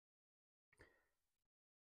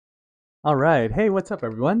All right. Hey, what's up,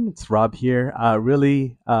 everyone? It's Rob here.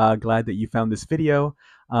 Really glad that you found this video.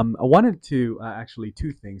 I wanted to actually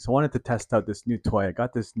two things. I wanted to test out this new toy. I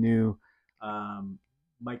got this new um,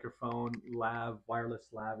 microphone lav, wireless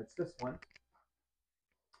lav. It's this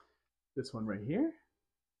one right here.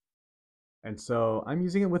 And so I'm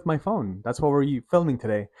using it with my phone. That's what we're filming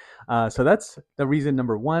today. So that's the reason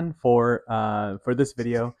number one for this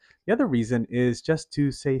video. The other reason is just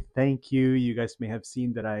to say thank you. You guys may have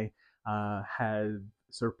seen that I have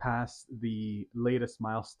surpassed the latest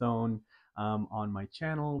milestone on my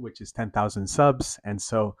channel, which is 10,000 subs. And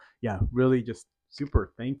so, yeah, really just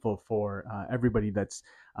super thankful for everybody that's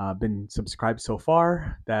been subscribed so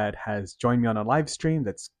far, that has joined me on a live stream,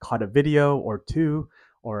 that's caught a video or two,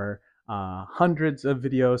 or hundreds of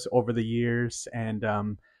videos over the years, and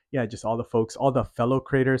yeah, just all the folks, all the fellow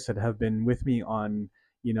creators that have been with me on,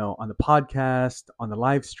 on the podcast, on the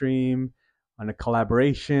live stream, on a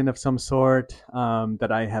collaboration of some sort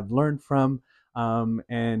that I have learned from.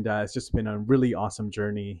 And it's just been a really awesome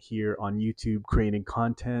journey here on YouTube, creating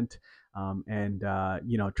content and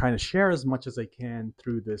trying to share as much as I can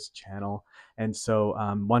through this channel. And so,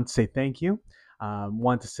 want to say thank you.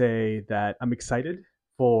 Want to say that I'm excited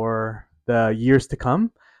for the years to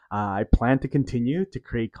come. I plan to continue to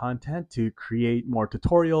create content, to create more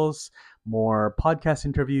tutorials, more podcast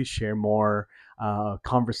interviews, share more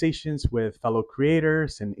conversations with fellow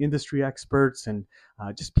creators and industry experts, and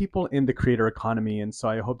just people in the creator economy. And so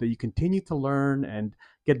I hope that you continue to learn and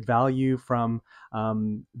get value from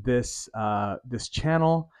this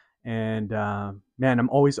channel. And man, I'm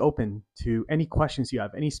always open to any questions you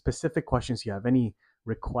have, any specific questions you have, any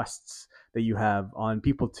requests that you have on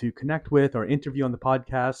people to connect with or interview on the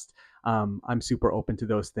podcast. I'm super open to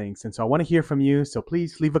those things. And so I want to hear from you. So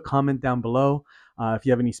please leave a comment down below if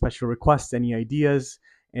you have any special requests, any ideas,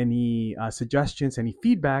 any suggestions, any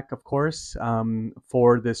feedback, of course,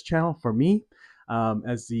 for this channel, for me,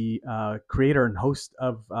 as the creator and host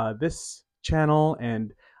of this channel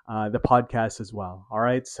and the podcast as well. All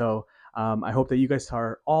right. So I hope that you guys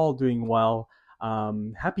are all doing well.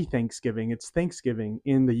 Happy Thanksgiving. It's Thanksgiving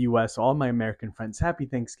in the US. All my American friends, happy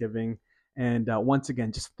Thanksgiving. And once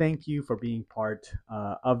again, just thank you for being part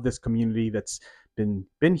of this community that's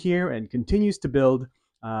been here and continues to build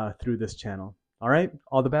through this channel. All right.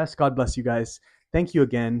 All the best. God bless you guys. Thank you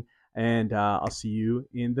again. And I'll see you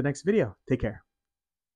in the next video. Take care.